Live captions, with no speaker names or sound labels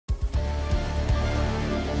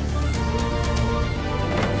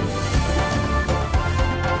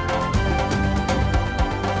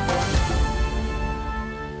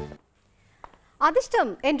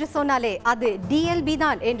அதிர்ஷ்டம் என்று சொன்னாலே அது DLB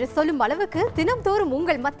தான் என்று சொல்லும் அளவுக்கு தினம்தோறும்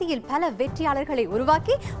உங்கள் மத்தியில் பல வெற்றியாளர்களை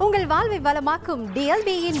உருவாக்கி உங்கள் வாழ்வை வளமாக்கும்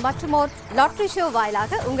DLB-யின் மற்றுமோர் லாட்டரி ஷோ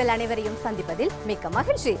வாயிலாக உங்கள் அனைவரையும் சந்திப்பதில் மிக்க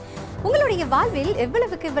மகிழ்ச்சி. உங்களுடைய வாழ்வில்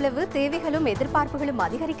எவ்வளவு தேவைகளும் எதிர்பார்ப்புகளும்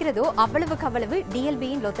அதிகரிக்கிறதோ அவ்வளவு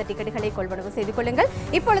DLB-யின் லொத்த டிக்கெட்டுகளை கொள்வனவு செய்து கொள்ளுங்கள்.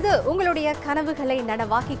 இப்பொழுது உங்களுடைய கனவுகளை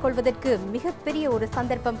நனவாக்கிக் கொள்வதற்கு மிகப்பெரிய ஒரு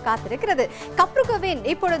சந்தர்ப்பம் காத்திருக்கிறது. கப்ருகோவின்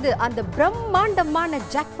இப்பொழுது அந்த பிரம்மாண்டமான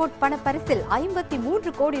ஜாக்பாட் பண பரிசில்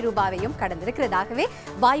 53 கோடி ரூபாயையும் கடந்திருக்கிறதாகவே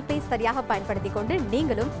வாய்ப்பை சரியாக பயன்படுத்திக் கொண்டு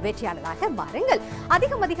நீங்களும் வெற்றியாளராக மாறுங்கள்.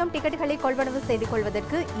 அதிகம் டிக்கெட்டுகளை கொள்வனவு செய்து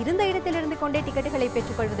கொள்வதற்கு இருந்த இடத்திலிருந்து கொண்டே டிக்கெட்டுகளை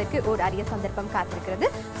பெற்றுக் கொள்வதற்கு ஒரு அரிய சந்தர்ப்பம் காத்திருக்கிறது.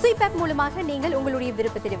 ஸ்வீப் ஆப் மூலமாக நீங்கள் உங்களுடைய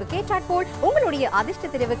விருப்ப தெரிவுக்கு ஏற்றாற்போல் உங்களுடைய அதிர்ஷ்ட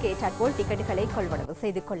தெரிவுக்கு ஏற்றாற்போல் டிக்கெட்டுகளை கொள்வனவு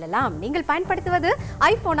செய்து கொள்ளலாம். நீங்கள் பயன்படுத்துவது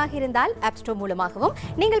ஐபோனாக இருந்தால் ஆப் ஸ்டோர் மூலமாகவும்,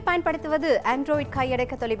 நீங்கள் பயன்படுத்துவது ஆண்ட்ராய்டு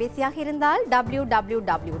கையடக்க தொலைபேசியாக இருந்தால்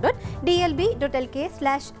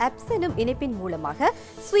www.dlb.lk/apps எனும் இணைப்பின் மூலமாக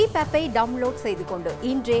ஸ்வீப் ஆப்பை டவுன்லோட் செய்து கொண்டு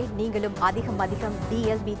இன்றே நீங்களும் அதிகம்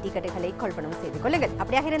DLB டிக்கெட்டுகளை கொள்வனவு செய்து கொள்ளுங்கள்.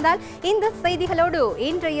 அப்படியாக இருந்தால் இந்த செய்திகளோடு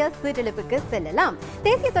இன்றைய சீட்டெழுப்புக்கு செல்லலாம்.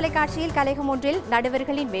 தேசிய தொலைக்காட்சியில் கலைகம் ஒன்றில்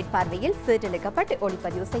நடுவர்களின் மேற்பார்வையில் சீட்டெழுக்கப்பட்டு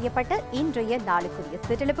ஒளிப்பதிவு செய்யப்பட்ட இன்றைய நாளுக்குரிய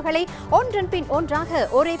சீட்டெழுப்புகளை ஒன்றன் பின் ஒன்றாக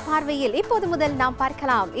ஒரே பார்வையில் இப்போது முதல் நாம்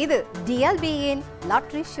பார்க்கலாம். இது DLB-யின்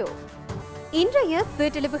லாட்டரி ஷோ. இன்றைய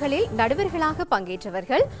சீட்டெழுப்புகளில் நடுவர்களாக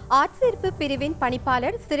பங்கேற்றவர்கள் ஆட்சேர்ப்பு பிரிவின்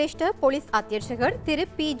பணிப்பாளர் சிரேஷ்ட போலீஸ் அத்தியட்சகர் திரு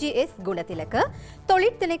PGS குணதிலக,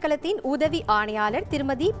 தொழிற் திணைக்களத்தின் உதவி ஆணையாளர்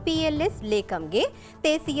திருமதி PLS லேகம்கே,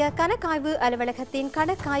 தேசிய கணக்காய்வு அலுவலகத்தின்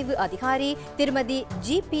கணக்காய்வு அதிகாரி திருமதி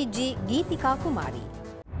GPG கீதிகா குமாரி.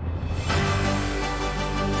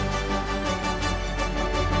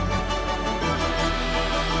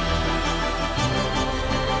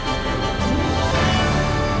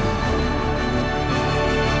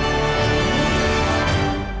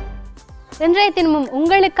 இன்றைய தினமும்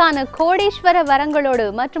உங்களுக்கான கோடீஸ்வர வரங்களோடு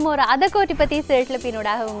மற்றும் ஒரு அதகோட்டிபதி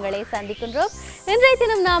சீட்டெழுப்பினூடாக உங்களை சந்திக்கின்றோம். இன்றைய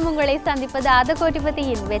தினம் நாம் உங்களை சந்திப்பது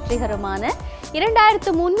அதகோட்டிபதியின் வெற்றிகரமான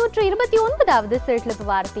 2329வது சீட்டெழுப்பு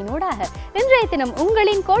வாரத்தினூடாக. இன்றைய தினம்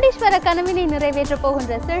உங்களின் கோடீஸ்வர கனவினை நிறைவேற்றப்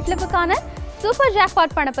போகின்ற சீட்டெழுப்புக்கான சூப்பர்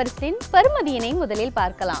ஜாக்பாட் பணப்பரிசின் பெறுமதியினை முதலில்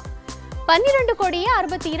பார்க்கலாம்.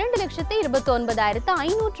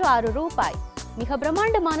 12,22,29,506 ரூபாய். மிக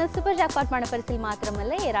பிரம்மாண்டமான சூப்பர் ஜாக்பாட் பணப்பரிசில்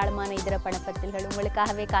மாத்திரமல்ல, ஏராளமான இதர பணப்பரிசில்கள்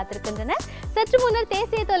உங்களுக்காகவே காத்திருக்கின்றன. சற்று முன்னர்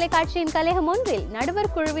தேசிய தொலைக்காட்சியின் கலைகம் ஒன்றில்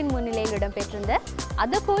நடுவர் குழுவின் முன்னிலையில் இடம்பெற்றிருந்த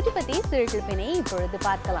அதகோட்டிபதி சீட்டெழுப்பினை இப்பொழுது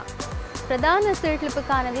பார்க்கலாம். பிரதான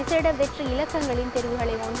சீட்டெழுப்புக்கான விசேட வெற்றி இலக்கங்களின்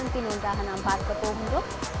தெரிவுகளை ஒன்றன் பின் ஒன்றாக நாம் பார்க்க போகின்றோம்.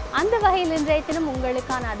 அந்த வகையில் இன்றைய தினம்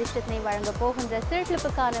உங்களுக்கான அதிர்ஷ்டத்தினை வழங்கப் போகின்ற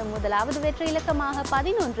சீட்டெழுப்புக்கான முதலாவது வெற்றி இலக்கமாக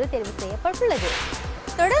 11 தெரிவு செய்யப்பட்டுள்ளது.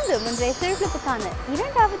 தொடர்ந்து இன்றைய சீட்டெழுப்புக்கான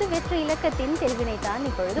இரண்டாவது வெற்றி இலக்கத்தின் தெரிவினை தான்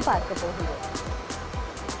இப்பொழுது பார்க்க போகின்றோம்.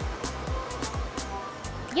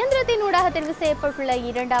 இயந்திரத்தினூடாக தெரிவு செய்யப்பட்டுள்ள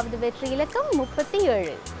இரண்டாவது வெற்றி இலக்கம்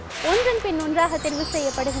 37. ஒன்றன் பின் ஒன்றாக தெரிவு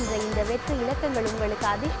செய்யப்படுகின்ற இந்த வெற்றி இலக்கங்கள் உங்களுக்கு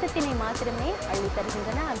அதிர்ஷ்டத்தினை மாத்திரமே அள்ளி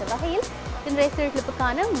தருகின்றன. அந்த வகையில் இன்றைய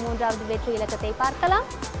சீட்டெழுப்புக்கான மூன்றாவது வெற்றி இலக்கத்தை பார்க்கலாம்.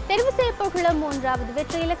 தெரிவு செய்யப்பட்டுள்ள மூன்றாவது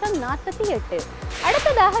வெற்றி இலக்கம் 48.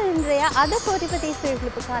 அடுத்ததாக இன்றைய அதகோட்டிபதி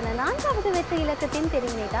சீட்டெழுப்புக்கான நான்காவது வெற்றி இலக்கத்தின்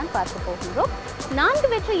தெரிவினை தான் பார்க்க போகின்றோம். 4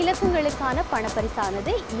 வெற்றி இலக்கங்களுக்கான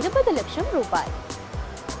பணப்பரிசானது 20 லட்சம் ரூபாய்.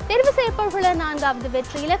 தெரிவு செய்யப்பட்டுள்ள நான்காவது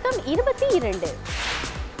வெற்றி இலக்கம் 22.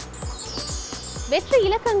 வெற்றி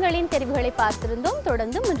இலக்கங்களின் தெரிவுகளை பார்த்திருந்தோம்.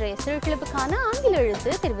 தொடர்ந்து இன்றைய சீட்டெழுப்புக்கான ஆங்கில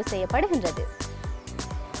எழுத்து தெரிவு செய்யப்படுகின்றது.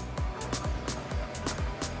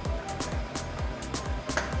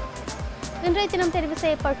 இன்றைய தினம் தெரிவு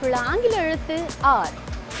செய்யப்பட்டுள்ள ஆங்கில எழுத்து R.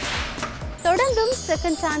 தொடர்ந்தும்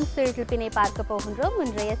செகண்ட் சான்ஸ் சீட்டெழுப்பினை பார்க்க போகின்றோம்.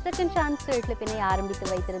 இன்றைய செகண்ட் சான்ஸ் சீட்டெழுப்பினை ஆரம்பித்து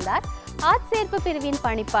வைத்திருந்தார் ஆட்சேர்ப்பு பிரிவின்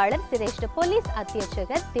பணிப்பாளர் சிரேஷ்ட போலீஸ்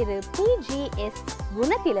அத்தியட்சகர் திரு PGS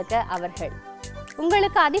குணதிலக அவர்கள்.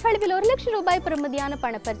 உங்களுக்கு அதிக அளவில் 1 லட்சம் ரூபாய் பெறுமதியான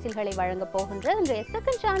பணப்பரிசில்களை வழங்கப் போகின்ற இன்றைய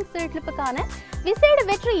செகண்ட் சான்ஸ் சீட்டெழுப்புக்கான விசேட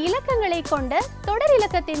வெற்றி இலக்கங்களை கொண்ட தொடர்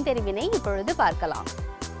இலக்கத்தின் தெரிவினை இப்பொழுது பார்க்கலாம்.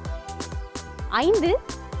 5,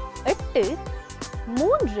 8,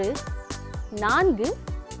 3, 4,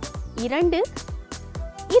 2,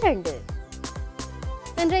 2.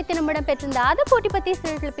 இன்றைய தினம் இடம்பெற்றிருந்த அதகோட்டிபதி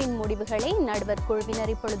சீட்டெழுப்பின் முடிவுகளை நடுவர்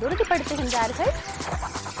குழுவினர் இப்பொழுது உறுதிப்படுத்துகின்றார்கள்.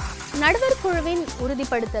 நடுவர் குழுவின்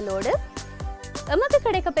உறுதிப்படுத்தலோடு எமக்கு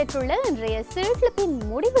கிடைக்கப்பெற்றுள்ள இன்றைய சீட்டெழுப்பின்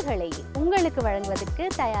முடிவுகளை உங்களுக்கு வழங்குவதற்கு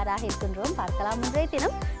தயாராக இருக்கின்றோம். பார்க்கலாம். இன்றைய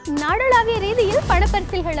தினம் நாடளாவிய ரீதியில்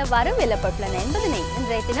பணப்பரிசில்கள் எவ்வாறு வெல்லப்பட்டுள்ளன என்பதனை.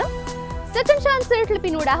 இன்றைய தினம் செகண்ட் சான்ஸ்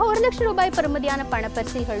சீட்டெழுப்பினூடாக 1 லட்சம் ரூபாய் பெறுமதியான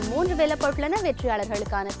பணப்பரிசில்கள் 3 வெல்லப்பட்டுள்ளன.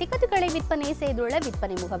 வெற்றியாளர்களுக்கான டிக்கெட்டுகளை விற்பனை செய்துள்ள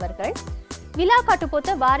விற்பனை முகவர்கள் விழா காட்டுப்போத்த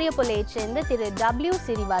வாரியப்பொலையைச் சேர்ந்த திரு W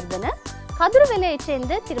சிறிவர்தன, கதிர்வெலையைச்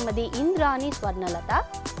சேர்ந்த திருமதி இந்திராணி ஸ்வர்ணலதா,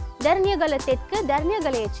 தர்ணியகல தெற்கு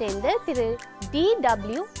தர்ணியகலையைச் சேர்ந்த திரு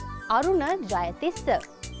DW அருண ஜெயதிஸ்.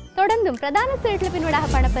 தொடர்ந்தும் பிரதான சீட்லிப்பினூடாக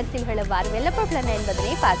பணப்பரிசில்கள் எவ்வாறு வெல்லப்பட்டுள்ளன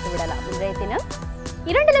என்பதனை பார்த்து விடலாம். இன்றைய தினம்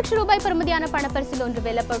 2 லட்சம் ரூபாய் பெறுமதியான பணப்பரிசில் ஒன்று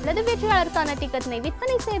வெல்லப்பட்டுள்ளது. வெற்றியாளருக்கான டிக்கெட்டினை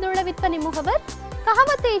விற்பனை செய்துள்ள விற்பனை முகவர்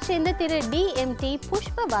கஹவத்தைச் சேர்ந்த திரு DMT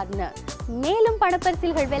புஷ்பவர்ண. மேலும்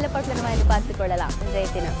பணப்பரிசில்கள் வெல்லப்பட்டுள்ளன என்று பார்த்துக் கொள்ளலாம். இன்றைய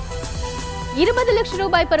தினம் 20 லட்சம்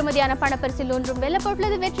ரூபாய் பெறுமதியான பணப்பரிசில் ஒன்றும்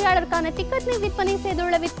வெல்லப்பட்டுள்ளது. வெற்றியாளருக்கான டிக்கெட்டினை விற்பனை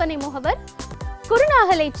செய்துள்ள விற்பனை முகவர்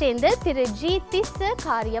குருநாகலைச் சேர்ந்த திரு திஸ்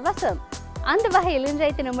காரியவசம். அந்த வகையில்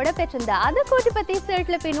இன்றைய தினம் இடம்பெற்றிருந்த அது கோடிபதி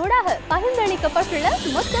சீட்லிப்பினூடாக பகிர்ந்தளிக்கப்பட்டுள்ள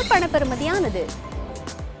மொத்த பணப்பெறுமதியானது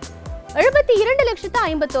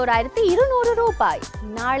 72,51,200 ரூபாய்.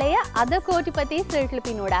 நாளைய அத கோடிபதி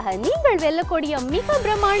சீட்லிப்பினூடாக நீங்கள் வெல்லக்கூடிய மிக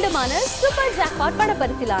பிரம்மாண்டமான சூப்பர் ஜாக்பாட்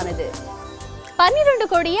பணப்பரிசிலானது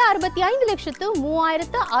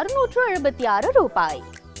 12,65,36,676 ரூபாய்.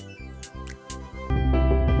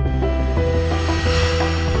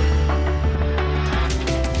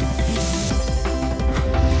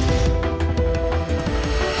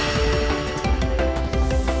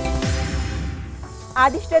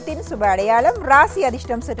 அதிர்ஷ்டத்தின் சுப அடையாளம் ராசி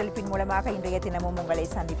அதிர்ஷ்டம் செட்டில்பின் மூலமாக இன்றைய தினமும் உங்களை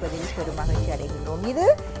சந்திப்பதில் பெரும் மகிழ்ச்சி அடைகின்றோம். இது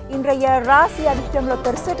இன்றைய ராசி அதிர்ஷ்டம்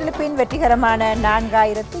லொத்தர் செட்டில்பின் வெற்றிகரமான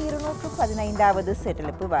 4215வது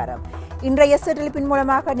செட்டிலிப்பு வாரம். இன்றைய செட்டில்பின்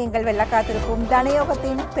மூலமாக நீங்கள் வெல்ல காத்திருக்கும்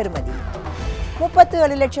தனயோகத்தின் பெறுமதி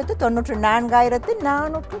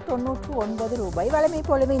 37,94,499 ரூபாய். வழமை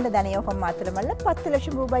போலவே இந்த தனயோகம் மாத்திரமல்ல 10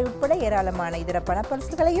 லட்சம் ரூபாய் உட்பட ஏராளமான இதர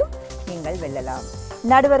பணப்பரிசுகளையும் நீங்கள் வெல்லலாம்.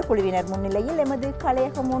 நடுவர் குழுவினர் முன்னிலையில் எமது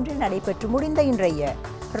கலையகம் ஒன்றில் நடைபெற்று முடிந்த இன்றைய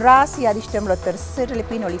ராசி அதிர்ஷ்டம் லொத்தர்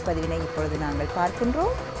செட்டிலிப்பின் ஒளிப்பதிவினை இப்பொழுது நாங்கள்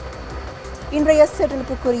பார்க்கின்றோம். இன்றைய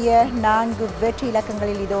செட்டிலிப்புக்குரிய 4 வெற்றி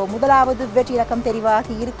இலக்கங்களில் இதோ முதலாவது வெற்றி இலக்கம்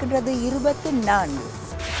தெரிவாகி இருக்கின்றது 24.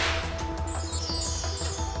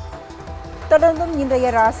 தொடர்ந்தும் இன்றைய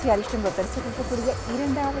ராசி அதிர்ஷ்டம் லொத்தர் செட்டிலிப்புக்குரிய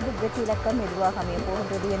 2வது வெற்றி இலக்கம் எதுவாக அமைய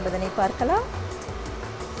போகின்றது என்பதனை பார்க்கலாம்.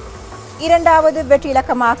 2வது வெற்றி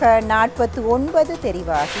இலக்கமாக 49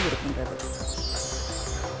 தெரிவாகி இருக்கின்றது.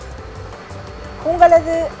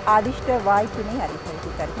 உங்களது அதிர்ஷ்ட வாய்ப்பினை அதிகரித்து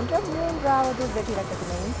தருகின்ற 3வது வெற்றி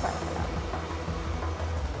இலக்கத்தினையும் பார்க்கலாம்.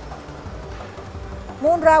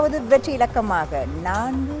 3வது வெற்றி இலக்கமாக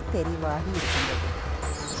 4 தெரிவாகி இருக்கின்றது.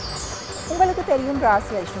 உங்களுக்கு தெரியும்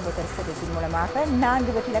ராசி அதிர்ஷ்டம் செட்டில்பின் மூலமாக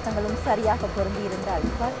 4 வெற்றி இலக்கங்களும் சரியாக பொருந்தி இருந்தால்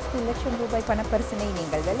 10 லட்சம் ரூபாய் பணப்பரிசினை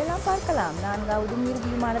நீங்கள் வெல்லலாம். பார்க்கலாம் 4வது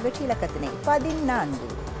இறுதியுமான வெற்றி இலக்கத்தினை 14.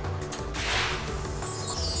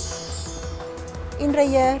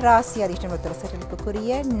 இன்றைய ராசி அதிர்ஷ்டம்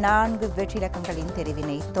செட்டிலுக்குரிய 4 வெற்றி இலக்கங்களின்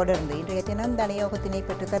தெரிவினை தொடர்ந்து இன்றைய தினம் தனயோகத்தினை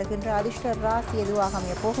பெற்றுத் தருகின்ற அதிர்ஷ்ட ராசி எதுவாக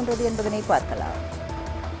அமைய போகின்றது என்பதனை பார்க்கலாம்.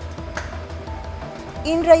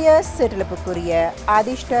 இன்றைய செட்டிலுக்குரிய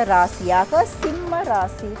அதிர்ஷ்ட ராசியாக சிம்ம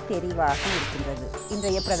ராசி தெரிவாகி இருக்கின்றது.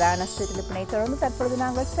 இன்றைய பிரதான செட்டிலிப்பினை தொடர்ந்து தற்பொழுது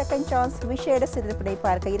நாங்கள் செகண்ட் சான்ஸ் விசேட செட்டிலிப்பினை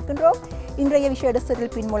பார்க்க இருக்கின்றோம். இன்றைய விசேட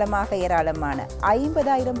செட்டிலிப்பின் மூலமாக ஏராளமான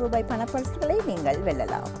 50,000 ரூபாய் பணப்பரிசுகளை நீங்கள்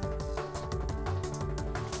வெல்லலாம்.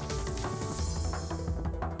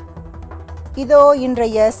 இதோ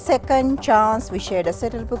இன்றைய செகண்ட் சான்ஸ் விசேட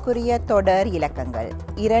செட்டிலிப்புக்குரிய தொடர் இலக்கங்கள்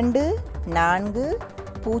 2, 4,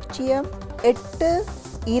 0, 8,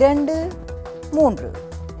 2, 3.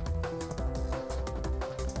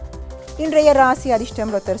 இன்றைய ராசி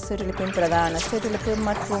அதிர்ஷ்டம் லொத்தர் செட்டிலிப்பின் பிரதான செட்டிலிப்பு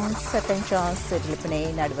மற்றும் செகண்ட் சான்ஸ் செட்டிலிப்பினை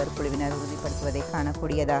நடுவர் குழுவினர் உறுதிப்படுத்துவதை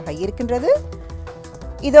காணக்கூடியதாக இருக்கின்றது.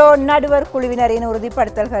 இதோ நடுவர் குழுவினரின்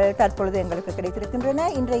உறுதிப்படுத்தல்கள் தற்பொழுது எங்களுக்கு கிடைத்திருக்கின்றன.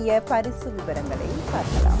 இன்றைய பரிசு விவரங்களை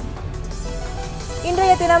பார்க்கலாம்.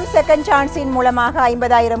 இன்றைய தினம் செகண்ட் சான்ஸின் மூலமாக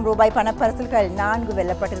 50,000 ரூபாய் பணப்பரிசுகள் 4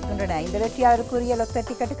 வெல்லப்பட்டிருக்கின்றன. இந்த வெற்றியாளருக்குரிய லொத்தர்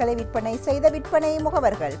டிக்கெட்டுகளை விற்பனை செய்த விற்பனை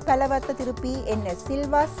முகவர்கள் பலவத்த திரு PNS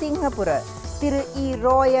சில்வா சிங்கப்புர, திரு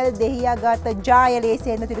ராயல் தெஹியாகாத்த ஜாயலை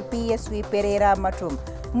சேர்ந்த திரு PSV பெரேரா மற்றும்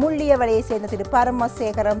முள்ளியவளையை சேர்ந்த திரு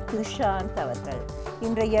பரமசேகரம் துஷாந்த் அவர்கள்.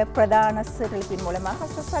 இன்றைய பிரதான செட்டிலிப்பின் மூலமாக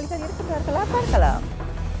அதிர்ஷ்டசாலிகள் இருக்கின்றார்களா பார்க்கலாம்.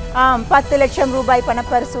 10 லட்சம் ரூபாய்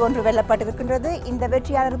பணப்பரிசு ஒன்று வெல்லப்பட்டிருக்கின்றது. இந்த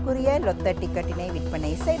வெற்றியாளருக்குரிய லொத்த டிக்கெட்டினை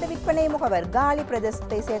விற்பனை செய்த விற்பனை முகவர் காலி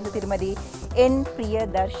பிரதேசத்தை சேர்ந்த திருமதி N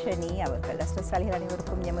பிரியதர்ஷினி அவர்கள். அதிர்ஷ்டசாலிகள்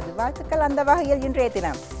அனைவருக்கும் எமது வாழ்த்துக்கள். அந்த வகையில் இன்றைய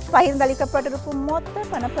தினம் பகிர்ந்தளிக்கப்பட்டிருக்கும் மொத்த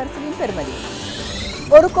பணப்பரிசின் பெறுமதி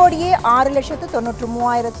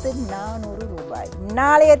 1,06,93,400 ரூபாய்.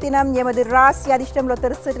 நாளைய தினம் எமது ராசி அதிர்ஷ்டம்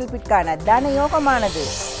லொத்தர் செட்டில்பிற்கான தனயோகமானது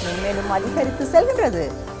மேலும் அதிகரித்து செல்கின்றது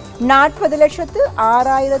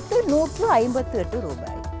 40,06,158 ரூபாய்.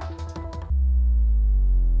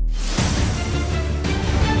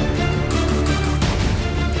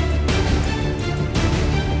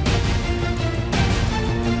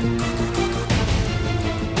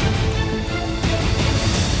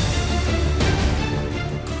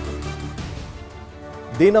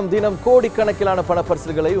 தினம் தினம் கோடிக்கணக்கிலான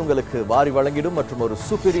பணப்பரிசுகளை உங்களுக்கு வாரி வழங்கிடும் மற்றும் ஒரு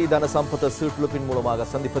சுப்பிரி தன சம்பத்த சீட்லுப்பின் மூலமாக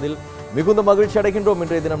சந்திப்பதில் மிகுந்த மகிழ்ச்சி அடைகின்றோம்.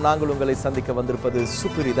 இன்றைய தினம் நாங்கள் உங்களை சந்திக்க வந்திருப்பது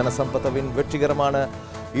சுப்பிரி தன சம்பத்தவின் வெற்றிகரமான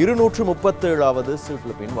 237வது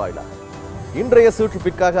சீட்லுப்பின் வாயிலாக. இன்றைய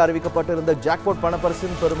சீட்லுப்பிற்காக அறிவிக்கப்பட்டிருந்த ஜாக்பாட்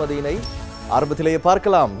பணப்பரிசின் பெறுமதியினை ஆரம்பத்திலேயே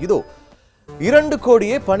பார்க்கலாம். இதோ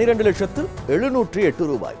 2,12,708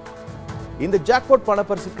 ரூபாய். இந்த ஜாக்பாட்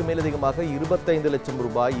பணப்பரிசுக்கு மேலதிகமாக 25 லட்சம்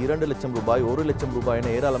ரூபாய், 2 லட்சம் ரூபாய், 1 லட்சம் ரூபாய் என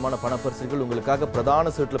ஏராளமான பணப்பரிசுகள் உங்களுக்காக பிரதான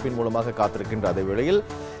சீட்லுப்பின் மூலமாக காத்திருக்கின்ற அதே வேளையில்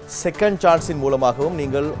செகண்ட் சான்ஸின் மூலமாகவும்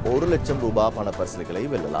நீங்கள் 1 லட்சம் ரூபாய் பணப்பரிசுகளை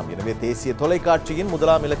வெல்லலாம். எனவே தேசிய தொலைக்காட்சியின்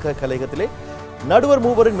முதலாம் இலக்க கலையகத்திலே நடுவர்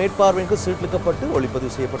மூவரின் மேற்பார்வைக்கு சீட்லிக்கப்பட்டு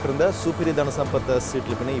ஒளிப்பதிவு செய்யப்பட்டிருந்த சுப்பிரி தன சம்பத்த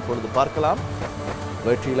சீட்லிப்பினை இப்பொழுது பார்க்கலாம்.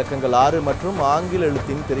 வெற்றி இலக்கங்கள் 6 மற்றும் ஆங்கில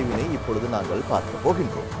எழுத்தின் தெரிவினை இப்பொழுது நாங்கள் பார்க்க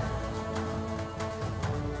போகின்றோம்.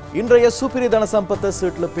 இன்றைய சுப்பிரி தன சம்பத்த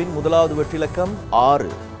சீட்லிப்பின் முதலாவது வெற்றிலக்கம் 6,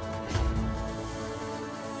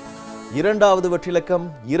 இரண்டாவது வெற்றிலக்கம்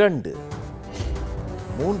 2,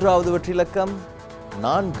 மூன்றாவது வெற்றிலக்கம்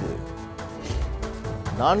 4,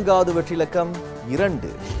 நான்காவது வெற்றிலக்கம்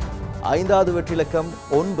 2, ஐந்தாவது வெற்றிலக்கம்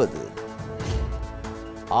 9,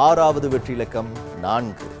 ஆறாவது வெற்றிலக்கம்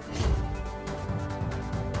 4.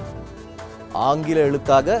 ஆங்கில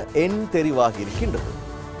எழுத்தாக எண் தெரிவாகி இருக்கின்றது.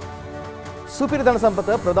 சுப்பிரி தன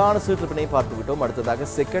சம்பத்த பிரதான சீட்லிப்பினை பார்த்துவிட்டோம். அடுத்ததாக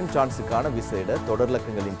செகண்ட் சான்ஸுக்கான விசேட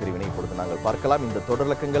தொடர்லக்கங்களின் தெரிவினை இப்பொழுது நாங்கள் பார்க்கலாம். இந்த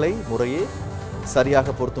தொடர்லக்கங்களை முறையே சரியாக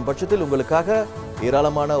பொருத்தும் பட்சத்தில் உங்களுக்காக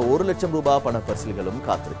ஏராளமான 1 லட்சம் ரூபாய் பணப்பரிசுகளும்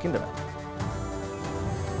காத்திருக்கின்றன.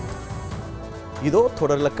 இதோ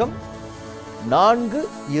தொடர்லக்கம் 4,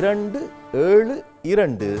 2, 7,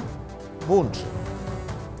 2, 3.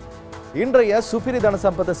 இன்றைய சுப்பிரி தன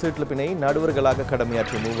சம்பத்த சீட்லிப்பினை நடுவர்களாக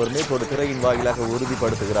கடமையாற்றிய மூவருமே திரையின் வாயிலாக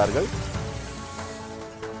உறுதிப்படுத்துகிறார்கள்.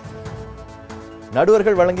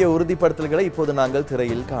 நடுவர்கள் வழங்கிய உறுதிப்படுத்தல்களை இப்போது நாங்கள்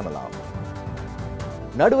திரையில் காணலாம்.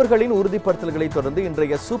 நடுவர்களின் உறுதிப்படுத்தல்களை தொடர்ந்து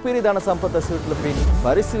இன்றைய சுப்பிரி தன சம்பத்த சீட்லிப்பின்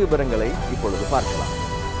பரிசு விவரங்களை இப்பொழுது பார்க்கலாம்.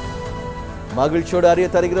 மகிழ்ச்சியோடு அறிய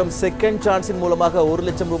தருகிறோம். செகண்ட் சான்ஸின் மூலமாக 1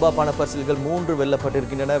 லட்சம் ரூபாய் பணப்பரிசுகள் 3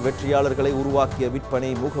 வெல்லப்பட்டிருக்கின்றன. வெற்றியாளர்களை உருவாக்கிய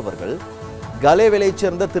விற்பனை முகவர்கள் கலேவெலைச்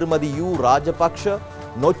சேர்ந்த திருமதி யு ராஜபக்ஷ,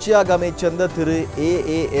 நொச்சியாகமைச் சேர்ந்த திரு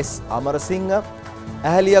AAS அமரசிங்க,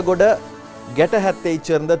 அஹலியாகொட கெட்டஹத்தைச்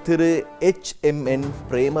சேர்ந்த திரு HMN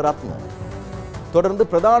பிரேமரத்ன. தொடர்ந்து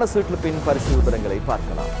பிரதான சீட்லிப்பின் பரிசு விவரங்களை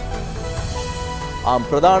பார்க்கலாம்.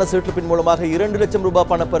 பிரதான சீட்லிப்பின் மூலமாக 2 லட்சம் ரூபாய்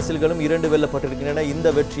பணப்பரிசுகளும் 2 வெல்லப்பட்டிருக்கின்றன. இந்த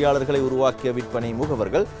வெற்றியாளர்களை உருவாக்கிய விற்பனை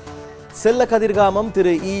முகவர்கள் செல்ல கதிர்காமம்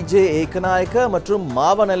திரு EJ ஏகநாயக்க மற்றும்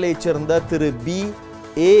மாவனல்லைச் சேர்ந்த திரு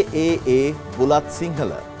BAAA புலாத்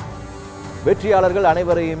சிங்கள. வெற்றியாளர்கள்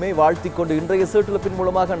அனைவரையுமே வாழ்த்திக் கொண்டு இன்றைய சீட்லிப்பின்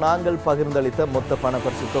மூலமாக நாங்கள் பகிர்ந்தளித்த மொத்த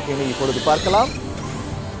பணப்பரிசு தொகையினை இப்பொழுது பார்க்கலாம்.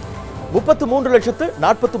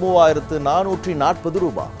 33,43,440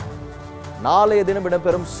 ரூபாய். நாளைய தினம்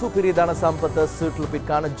இடம்பெறும் சுப்பிரி தன சம்பத்த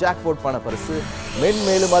சீட்லிப்பிற்கான ஜாக்பாட் பணப்பரிசு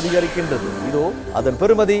மென்மேலும் அதிகரிக்கின்றது. இதோ அதன்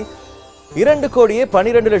பெறுமதி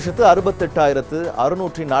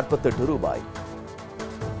 2,12,68,648 ரூபாய்.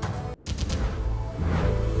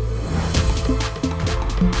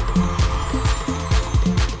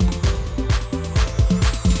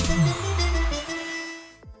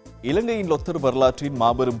 இலங்கையின் லொத்தர் வரலாற்றின்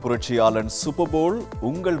மாபெரும் புரட்சியாளன் சூப்பர் போல்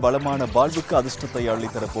உங்கள் வளமான வாழ்வுக்கு அதிர்ஷ்டத்தை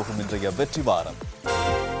அள்ளித்தரப்போகும் இன்றைய வெற்றி வாரம்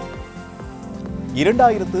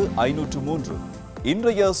 2503.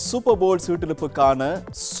 இன்றைய சூப்பர் போல் சீட்டிலிப்புக்கான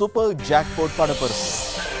சூப்பர் ஜாக்பாட் பணப்பரிசு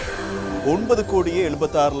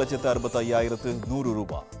 9,76,65,100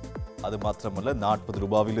 ரூபாய். அது மாத்திரமல்ல, 40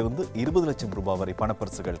 ரூபாயிலிருந்து 20 லட்சம் ரூபாய் வரை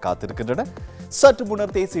பணப்பரிசுகள் காத்திருக்கின்றன. சற்று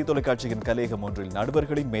முன்னர் தேசிய தொலைக்காட்சியின் கலையகம் ஒன்றில்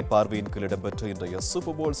நடுவர்களின் மேற்பார்வையின் கீழ் இடம்பெற்ற இன்றைய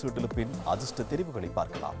சூப்பர் போல் சீட்டிலிப்பின் அதிர்ஷ்ட தெரிவுகளை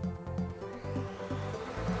பார்க்கலாம்.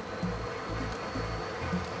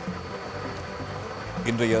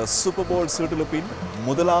 இன்றைய சூப்பர் போல் சீட்டிலிப்பின்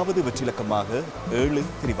முதலாவது வெற்றிலக்கமாக 7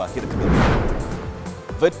 தெரிவாகி இருக்கிறது.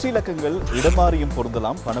 வெற்றிலக்கங்கள் இடமாறியும்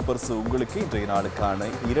பொருந்தலாம். பணப்பரிசு உங்களுக்கு இன்றைய நாளுக்கான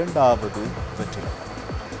 2வது வெற்றிலக்கம்.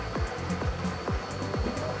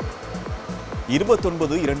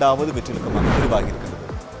 29 2வது வெற்றிலக்கமாக தெரிவாகி இருக்கிறது.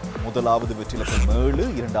 முதலாவது வெற்றிலக்கம் 7,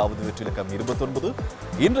 2வது வெற்றிலக்கம் 29.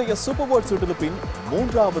 இன்றைய சூப்பர் போல் சீட்டிலிப்பின்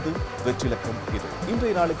 3வது வெற்றிலக்கம் இது.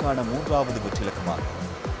 இன்றைய நாளுக்கான 3வது வெற்றிலக்கமாக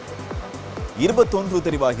 21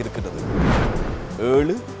 தெரிவாகி இருக்கிறது.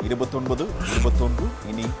 7, 29, 21.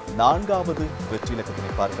 இனி 4வது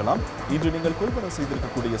வெற்றிலக்கத்தினை பார்க்கலாம். இன்று நீங்கள் கொள்வனவு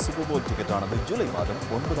செய்திருக்கக்கூடிய சூப்பர் போல் டிக்கெட்டானது ஜூலை மாதம்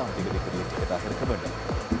 9ஆம் தேதிக்குரிய டிக்கெட்டாக இருக்க வேண்டும்.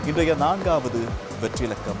 இன்றைய 4வது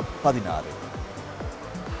வெற்றிலக்கம் 16.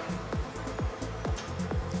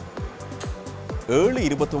 7,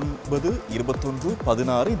 29, 21,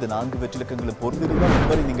 16 இந்த 4 வெற்றிலக்கங்களும் பொருந்திருந்தால்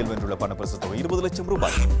இதுவரை நீங்கள் வென்றுள்ள பணப்பரிசு தொகை 20 லட்சம்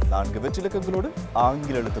ரூபாய். 4 வெற்றிலக்கங்களோடு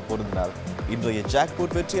ஆங்கில எழுத்து பொருந்தினால் இன்றைய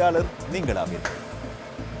ஜாக்பாட் வெற்றியாளர் நீங்களாவீர்கள்.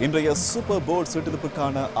 இன்றைய சூப்பர் போல்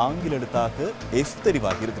சீட்டெடுப்புக்கான ஆங்கில எழுத்தாக F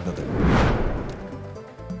தெரிவாகி இருக்கின்றது.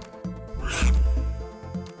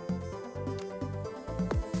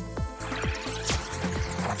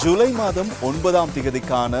 ஜூலை மாதம் 9ஆம்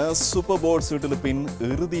தேதிக்கான சூப்பர் போல் சீட்டெடுப்பின்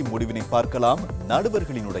இறுதி முடிவினை பார்க்கலாம்.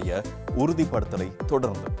 நடுவர்களினுடைய உறுதிப்படுத்தலை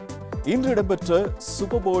தொடர்ந்து இன்று இடம்பெற்ற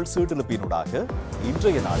சூப்பர் போல் சீட்டெடுப்பினூடாக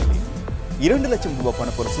இன்றைய நாளிலே 2 லட்சம் ரூபாய்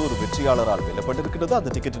பணப்பரிசு ஒரு வெற்றியாளரால் வெல்லப்பட்டிருக்கிறது. அந்த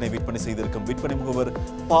டிக்கெட்டினை விற்பனை செய்திருக்கும் விற்பனை முகவர்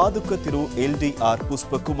பாதுக்க திரு LDR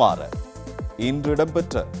புஷ்பகுமார. இன்று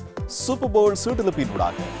இடம்பெற்ற சூப்பர் போல்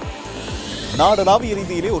சீட்டெடுப்பினூடாக நாடளாவிய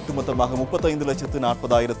ரீதியிலே ஒட்டுமொத்தமாக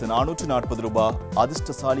 35,40,440 ரூபாய்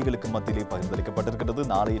அதிர்ஷ்டசாலிகளுக்கு மத்தியிலே பகிர்ந்தளிக்கப்பட்டிருக்கிறது.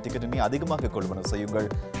 நாளைய டிக்கெட்டினை அதிகமாக கொள்வனவு செய்யுங்கள்.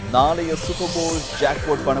 நாளைய சூப்பர் போல்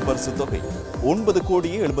ஜாக்பாட் பணப்பரிசு தொகை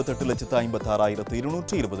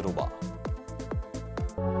 9,78,56,220 ரூபாய்.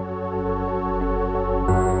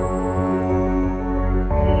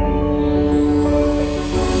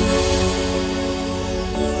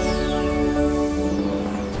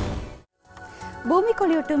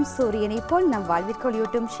 பூமிக்கொளியூட்டும் சூரியனை போல் நம்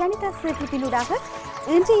வாழ்விற்கொளியூட்டும் ஷனிதா சீட்டெடுப்பினூடாக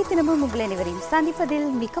இன்றைய தினமும் உங்கள் அனைவரையும் சந்திப்பதில்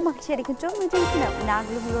மிக்க மகிழ்ச்சி அடைகின்றோம். இன்றைய தினம்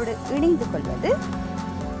நாங்கள் உங்களோடு இணைந்து கொள்வது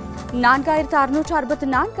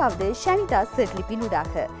 4664வது ஷனிதா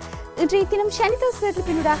சீட்டெடுப்பினூடாக. இன்றைய தினம் ஷனிதா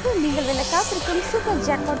சீட்டெடுப்பினூடாக நீங்கள் வெல்ல காத்திருக்கும் சூப்பர்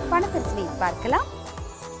ஜாக்பாட் பணப்பரிசினை பார்க்கலாம்.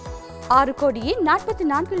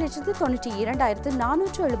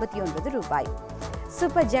 6,44,92,479 ரூபாய்.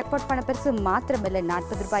 சூப்பர் ஜாக்பாட் பணப்பரிசு மாத்திரமல்ல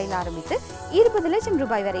 40 ரூபாயில் ஆரம்பித்து 20 லட்சம்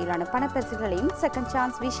ரூபாய் வரையிலான பணப்பரிசுகளையும் செகண்ட்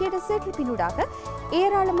சான்ஸ் விசேட சீட்டெடுப்பினூடாக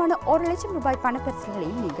ஏராளமான 1 லட்சம் ரூபாய்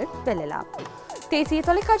பணப்பரிசுகளையும் நீங்கள் வெல்லலாம். தேசிய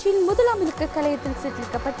தொலைக்காட்சியின் முதலாம் இலக்க கலையத்தில்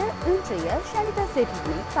சீட்டெடுக்கப்பட்ட இன்றைய ஷனிதா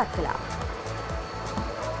சீட்டெடுப்பினை பார்க்கலாம்.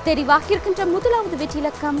 தெரிவாகியிருக்கின்ற முதலாவது வெற்றி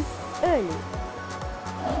இலக்கம் 7.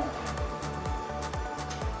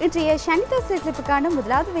 இன்றைய ஷனிதா சீட்டெடுப்புக்கான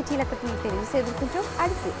முதலாவது வெற்றி இலக்கத்தினை தெரிவு செய்திருக்கின்றோம்.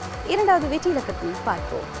 அடுத்து இரண்டாவது வெற்றி இலக்கத்தினை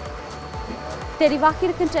பார்ப்போம்.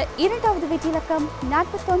 தெரிவாகியிருக்கின்ற இரண்டாவது வெற்றி இலக்கம்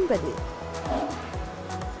 49.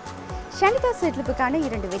 ஷனிதா சீட்டெடுப்புக்கான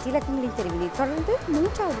 2 வெற்றி இலக்கங்களின் தெரிவினை தொடர்ந்து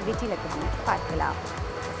மூன்றாவது வெற்றி இலக்கத்தினை பார்க்கலாம்.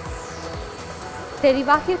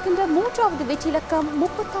 தெரிவாகியிருக்கின்ற மூன்றாவது வெற்றி இலக்கம்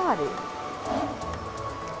 36.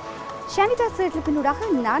 ஷனிதா சீட்டெடுப்பினூடாக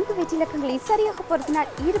 4 வெற்றி இலக்கங்களை சரியாக பொருத்தினால்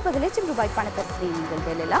 20 லட்சம் ரூபாய் பணப்பரிசினை நீங்கள்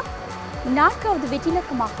வெல்லலாம். 4வது வெற்றி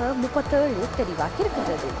இலக்கமாக 37 தெரிவாகி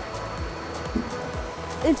இருக்கின்றது.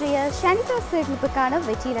 இன்றைய ஷனிதா சீட்டெடுப்புக்கான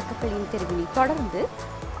வெற்றி இலக்கங்களின் தெரிவினை தொடர்ந்து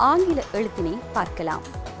ஆங்கில எழுத்தினை பார்க்கலாம்.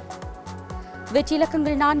 வெற்றி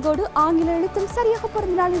இலக்கங்கள் 4ஓடு ஆங்கில எழுத்தும் சரியாக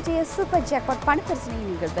பொருந்தினால் இன்றைய சூப்பர் ஜாக்பாட் பணப்பரிசினை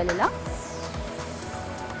நீங்கள் வெல்லலாம்.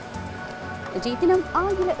 இன்றைய தினம்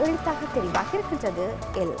ஆங்கில எழுத்தாக தெரிவாகி இருக்கின்றது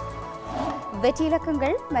L. வெற்றி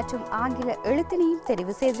இலக்கங்கள் மற்றும் ஆங்கில எழுத்தினையும்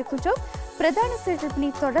தெரிவு செய்திருக்கின்றோம். பிரதான சீட்டெடுப்பினை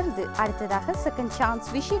தொடர்ந்து அடுத்ததாக செகண்ட் சான்ஸ்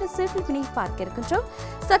விசேட சீட்டெடுப்பினை பார்க்க இருக்கின்றோம்.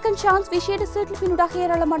 செகண்ட் சான்ஸ் விசேட சீட்டெடுப்பினூடாக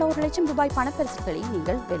ஏராளமான 1 லட்சம் ரூபாய் பணப்பரிசுகளை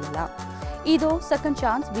நீங்கள் வெல்லலாம். இதோ செகண்ட்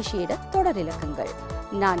சான்ஸ் விசேட தொடர் இலக்கங்கள்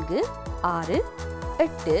 4, 6,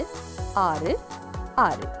 8, 6,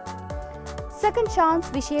 6. செகண்ட்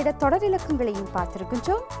சான்ஸ் விசேட தொடர் இலக்கங்களையும்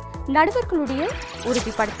பார்த்திருக்கின்றோம். நடுவர்களுடைய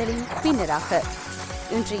உறுதிப்படுத்தலின் பின்னராக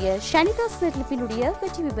இன்றைய ஷனிதா சீட்டெடுப்பினுடைய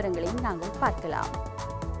வெற்றி விவரங்களையும் நாங்கள் பார்க்கலாம்.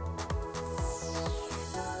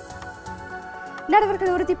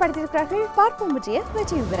 நடுவர்கள் உறுதிப்படுத்தியிருக்கிறார்கள். பார்ப்போம் இன்றைய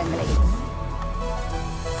வெற்றி விவரங்களை.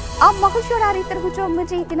 மகிழ்ச்சியோடு அறிவித்திருக்கின்றோம்.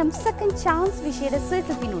 இன்றைய தினம் செகண்ட் சான்ஸ் விசேட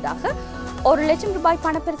சீட்டெடுப்பினூடாக 1 லட்சம் ரூபாய்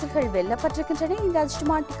பணப்பரிசுகள் வெல்லப்பட்டிருக்கின்றன. இந்த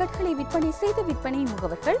அதிர்ஷ்டமான டிக்கெட்டுகளை விற்பனை செய்த விற்பனை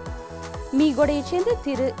முகவர்கள் மீகொடையைச் சேர்ந்த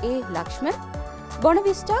திரு A. லக்ஷ்மன்,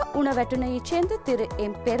 பொனவிஸ்டா உணவட்டுனையைச் சேர்ந்த திரு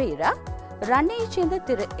M. பெரேரா, ரன்னையைச் சேர்ந்த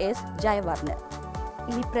திரு S. ஜெயவர்ணன்.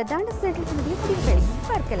 இனி பிரதான சீட்டெடுப்பினுடைய முடிவுகளை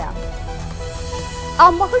பார்க்கலாம்.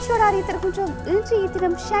 மகிழ்ச்சியோடு அறிவித்திருக்கின்றோம். இன்றைய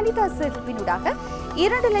தினம் ஷனிதா சீட்டெடுப்பினூடாக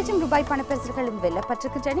 2 லட்சம் ரூபாய் பணப்பரிசுகளும்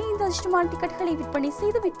வெல்லப்பட்டிருக்கின்றன. இந்த அதிர்ஷ்டமான டிக்கெட்டுகளை விற்பனை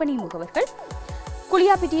செய்த விற்பனை முகவர்கள்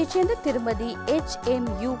குளியாப்பிட்டியைச் சேர்ந்த திருமதி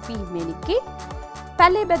HMUP மெனிக்கி,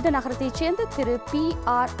 பல்லேபெத்த நகரத்தைச் சேர்ந்த திரு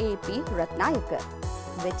PRAP ரத்நாயக்க.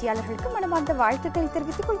 வெற்றியாளர்களுக்கு மனமார்ந்த வாழ்த்துக்களை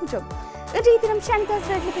தெரிவித்துக் கொள்கின்றோம். இன்றைய தினம் ஷனிதா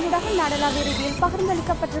சீட்டெடுப்பினூடாக நாடளாவிய ரீதியில்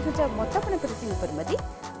பகிர்ந்தளிக்கப்பட்டிருக்கின்ற மொத்த பணப்பரிசின் பெறுமதி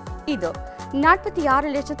இதோ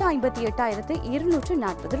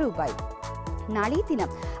 46,58,240 ரூபாய். நாளைய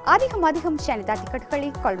தினம் அதிகம் ஷனிதா டிக்கெட்டுகளை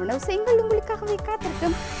கொள்வனவு செய்யுங்கள். உங்களுக்காகவே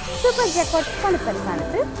காத்திருக்கும் சூப்பர் ஜாக்பாட்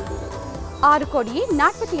பணப்பரிசானது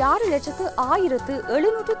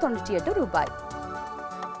 6,46,1798 ரூபாய்.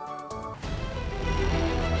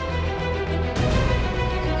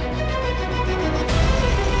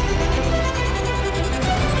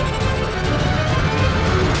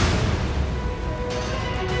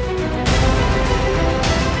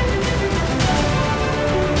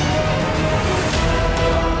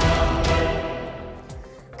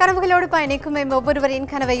 பயணிக்கும் ஒவ்வொருவரின்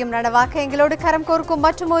கனவையும் நனவாக்க எங்களோடு கரம் கோர்க்கும்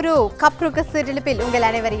மற்றும் ஒரு கப்ருக சீரழிப்பில் உங்கள்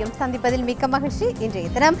அனைவரையும் சந்திப்பதில் மிக்க மகிழ்ச்சி. இன்றைய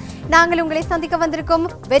தினம் நாங்கள் உங்களை சந்திக்க வந்திருக்கும்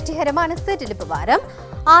வெற்றிகரமான சீரழிப்பு வாரம்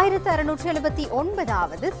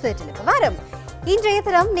 1679வது சீரழிப்பு வாரம். இன்றைய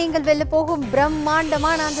தினம் நீங்கள் வெல்ல போகும்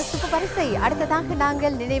பிரம்மாண்டமான அந்த சுப்பு பரிசை அடுத்ததாக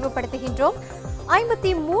நாங்கள் நினைவுபடுத்துகின்றோம்.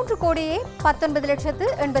 53 கோடியே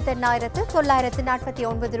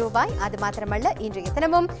 19,88,949 ரூபாய். அது மாத்திரமல்ல, இன்றைய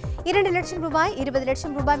தினமும் 2 லட்சம் ரூபாய், 20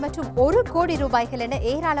 லட்சம் ரூபாய் மற்றும் 1 கோடி ரூபாய்கள் என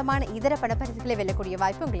ஏராளமான இதர பணப்பரிசுகளை வெல்லக்கூடிய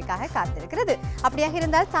வாய்ப்பு உங்களுக்காக காத்திருக்கிறது. அப்படியாக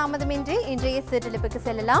இருந்தால் தாமதமின்றி இன்றைய சீரழிப்புக்கு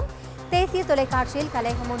செல்லலாம். தேசிய தொலைக்காட்சியில்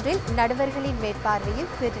கலையகம் ஒன்றில் நடுவர்களின் மேற்பார்வையில்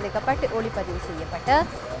சீரழிக்கப்பட்டு ஒளிப்பதிவு செய்யப்பட்ட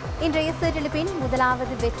இன்றைய சீரழிப்பின்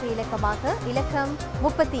முதலாவது வெற்றி இலக்கமாக இலக்கம்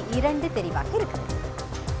 32 தெரிவாக இருக்கிறது.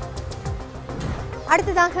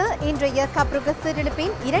 அடுத்ததாக இன்றைய கப்ருக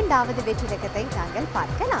சீரழிப்பின் இரண்டாவது வெற்றி இலக்கத்தை நாங்கள்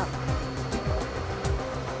பார்க்கலாம்.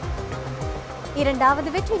 இரண்டாவது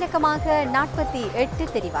வெற்றி இலக்கமாக 48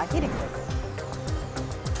 தெரிவாகி இருக்கிறது.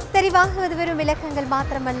 தெரிவாகுவது வெறும் இலக்கங்கள்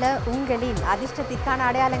மாத்திரமல்ல, உங்களின் அதிர்ஷ்டத்திற்கான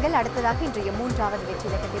அடையாளங்கள். அடுத்ததாக இன்றைய மூன்றாவது வெற்றி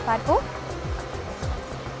இலக்கத்தை பார்ப்போம்.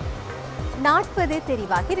 40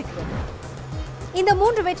 தெரிவாகி இருக்கிறது. இந்த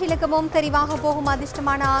 3 வெற்றி இலக்கமும் தெரிவாக போகும்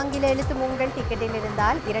அதிர்ஷ்டமான ஆங்கில எழுத்தும் உங்கள் டிக்கெட்டில்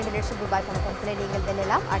இருந்தால் 2 லட்சம் ரூபாய் பணப்பரிசிலை நீங்கள்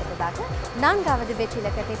வெல்லலாம். அடுத்ததாக 4வது வெற்றி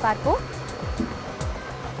இலக்கத்தை பார்ப்போம்.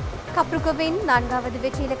 கப்ருகவின் 4வது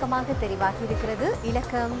வெற்றி இலக்கமாக தெரிவாகி இருக்கிறது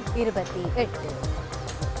இலக்கம் 28.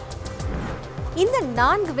 இந்த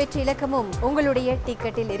 4 வெற்றி இலக்கமும் உங்களுடைய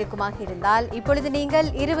டிக்கெட்டில் இருக்குமாக இருந்தால் இப்பொழுது நீங்கள்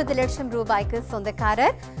 20 லட்சம் ரூபாய்க்கு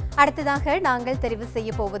சொந்தக்காரர். அடுத்ததாக நாங்கள் தெரிவு செய்ய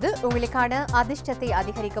போவது உங்களுக்கான அதிர்ஷ்டத்தை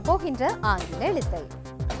அதிகரிக்க போகின்ற ஆங்கில எழுத்தை.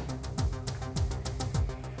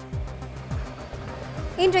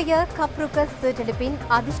 இன்றைய கப்ருக சீரழிப்பின்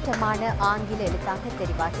அதிர்ஷ்டமான ஆங்கில எழுத்தாக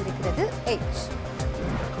தெரிவாகி இருக்கிறது H.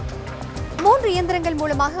 3 இயந்திரங்கள்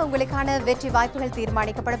மூலமாக உங்களுக்கான வெற்றி வாய்ப்புகள்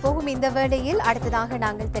தீர்மானிக்கப்பட போகும் இந்த வேளையில் அடுத்ததாக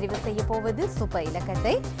நாங்கள் தெரிவு செய்ய போவது சுப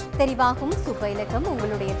இலக்கத்தை. தெரிவாகும் சுப இலக்கம்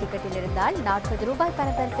உங்களுடைய டிக்கெட்டில் இருந்தால் 40 ரூபாய்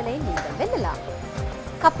பணப்பரிசிலை நீங்கள் வெல்லலாம்.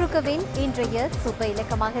 கப்ருகவின் இன்றைய சுப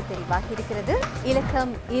இலக்கமாக தெரிவாகி இருக்கிறது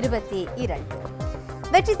இலக்கம் 22.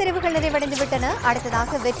 வெற்றி தெரிவுகள் நிறைவடைந்துவிட்டன.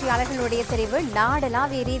 அடுத்ததாக வெற்றியாளர்களுடைய தெரிவு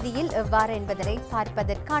நாடளாவிய ரீதியில் எவ்வாறு என்பதனை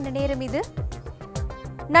பார்ப்பதற்கான நேரம் இது.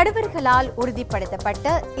 நடுவர்களால் உறுதிப்படுத்தப்பட்ட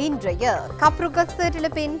இன்றைய கப்ருக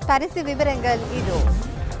சீரழிப்பின் பரிசு விவரங்கள் இதோ.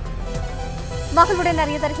 மகளுடன்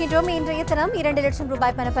அறிய தருகின்றோம். இன்றைய தினம் 2 லட்சம்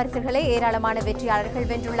ரூபாய் பணப்பரிசுகளை ஏராளமான வெற்றியாளர்கள்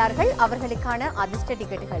வென்றுள்ளார்கள். அவர்களுக்கான அதிர்ஷ்ட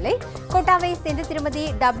டிக்கெட்டுகளை கோட்டாவை சேர்ந்த திருமதி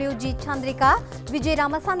WG சந்திரிகா, விஜய்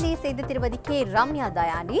ராமசந்தியை சேர்ந்த திருமதி K ரம்யா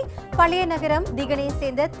தயானி, பழைய நகரம் திகனை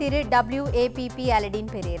சேர்ந்த திரு WAPP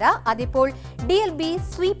அலடின் பெரேரா, அதேபோல் DLB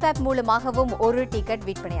ஸ்வீப் ஆப் மூலமாகவும் ஒரு டிக்கெட்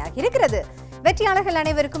விற்பனையாகி இருக்கிறது. வெற்றியாளர்கள்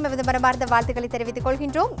அனைவருக்கும் எமது மனமார்ந்த வாழ்த்துக்களை தெரிவித்துக்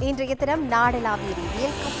கொள்கின்றோம். இன்றைய தினம் நாடளாவிய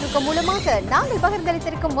ரீதியில் கப்ருக மூலமாக நாங்கள்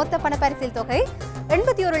பகிர்ந்தளித்திருக்கும் மொத்த பணப்பரிசில் தொகை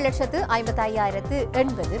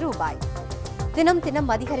 81,55,080 ரூபாய். தினம்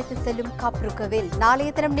தினம் அதிகரித்து செல்லும் கப்ருகவில் நாளைய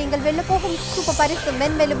தினம் நீங்கள் வெல்ல போகும் சூப்பர் பரிசு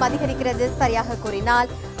மென்மேலும் அதிகரிக்கிறது. சரியாக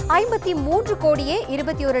கூறினால் 53 கோடியே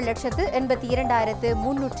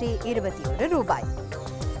 21,82,321 ரூபாய்.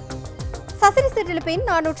 சசிரி சீரழிப்பின்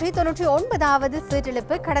 499வது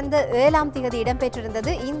சீரழிப்பு கடந்த 7ஆம் தேதி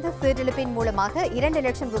இடம்பெற்றிருந்தது. இந்த சீரழிப்பின் மூலமாக 2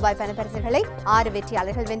 லட்சம் ரூபாய் பணப்பரிசுகளை 6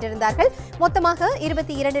 வெற்றியாளர்கள் வென்றிருந்தார்கள். மொத்தமாக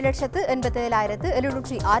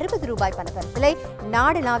 22,87,760 ரூபாய் பணப்பரிசுகளை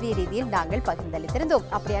நாடளாவிய ரீதியில் நாங்கள் பகிர்ந்தளித்திருந்தோம்.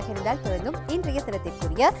 அப்படியாக இருந்தால் தொடர்ந்தும் இன்றைய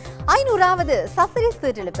தினத்திற்குரிய 500வது சசிரி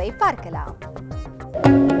சீரழிப்பை பார்க்கலாம்.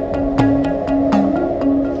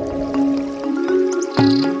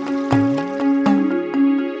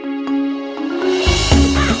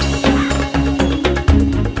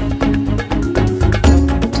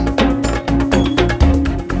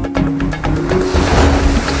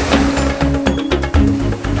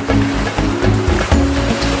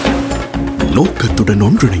 நோக்கத்துடன்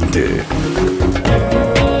ஒன்றிணைந்து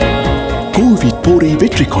கோவிட் போரை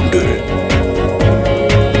வெற்றி கொண்டு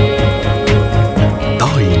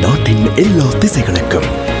தாய் நாட்டின் எல்லா திசைகளுக்கும்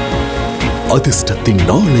அதிர்ஷ்டத்தின்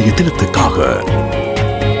நாளைய தினத்துக்காக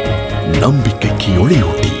நம்பிக்கைக்கு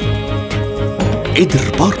ஒளியூட்டி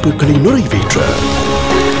எதிர்பார்ப்புகளை நிறைவேற்ற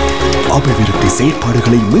அபிவிருத்தி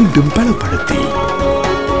செயற்பாடுகளை மீண்டும் பலப்படுத்தி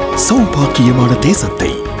சௌபாக்கியமான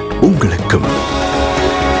தேசத்தை உங்களுக்கும்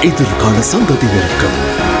எதிர்கால சந்ததியினருக்கும்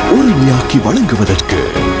உரிமையாக்கி வழங்குவதற்கு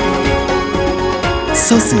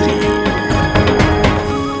சசிரி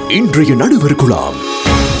இன்றைய நடுவர் குழாம்.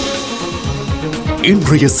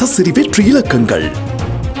 இன்றைய சசிரி வெற்றி இலக்கங்கள்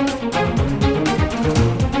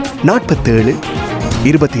 47,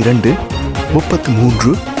 22,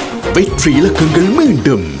 33. வெற்றி இலக்கங்கள்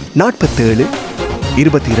மீண்டும் 47,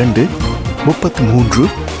 22, 33,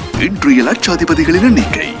 இன்றைய லட்சாதிபதிகளின்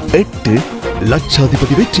எண்ணிக்கை 8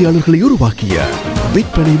 லட்சாதிபதி வெற்றியாளர்களை உருவாக்கிய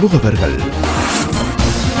விற்பனை முகவர்கள்